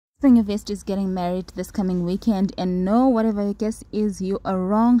Nyovest is getting married this coming weekend, and no, whatever your guess is, you are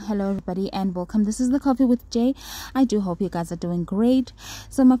wrong. Hello everybody and welcome. This is the Coffee with Jay. I do hope you guys are doing great.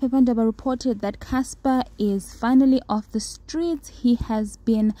 So Mapepandaba reported that Cassper is finally off the streets. He has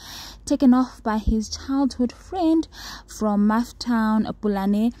been taken off by his childhood friend from Maftown,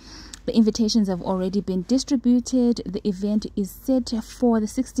 Pulane. The invitations have already been distributed. The event is set for the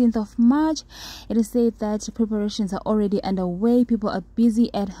 16th of March. It is said that preparations are already underway. People are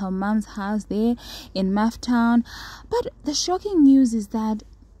busy at her mom's house there in Maftown. But the shocking news is that,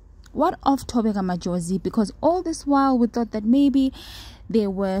 what of Thobeka Majozi? Because all this while we thought that maybe they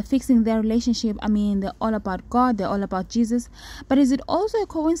were fixing their relationship. I mean, they're all about God, they're all about Jesus. But is it also a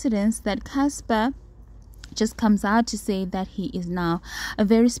coincidence that Cassper just comes out to say that he is now a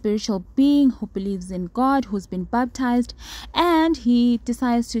very spiritual being who believes in God, who's been baptized, and he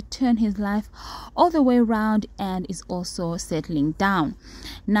decides to turn his life all the way around and is also settling down?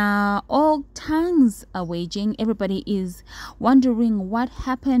 Now all tongues are waging. Everybody is wondering what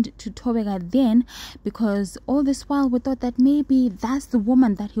happened to Thobeka then, because all this while we thought that maybe that's the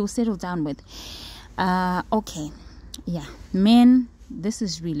woman that he'll settle down with. Okay, yeah, men, this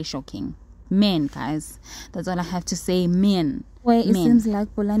is really shocking. Men, guys, that's all I have to say. Men. Well, it seems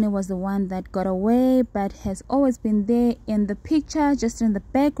like Pulane was the one that got away, but has always been there in the picture, just in the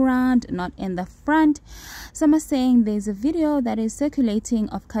background, not in the front. Some are saying there's a video that is circulating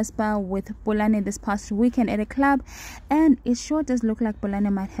of Cassper with Pulane this past weekend at a club, and it sure does look like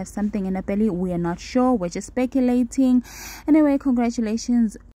Pulane might have something in her belly. We are not sure, we're just speculating. Anyway,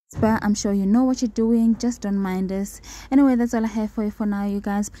 congratulations. But I'm sure you know what you're doing, just don't mind us. Anyway, that's all I have for you for now, you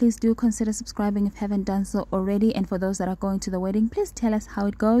guys. Please do consider subscribing if you haven't done so already, and for those that are going to the wedding, please tell us how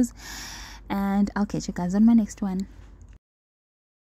it goes, and I'll catch you guys on my next one.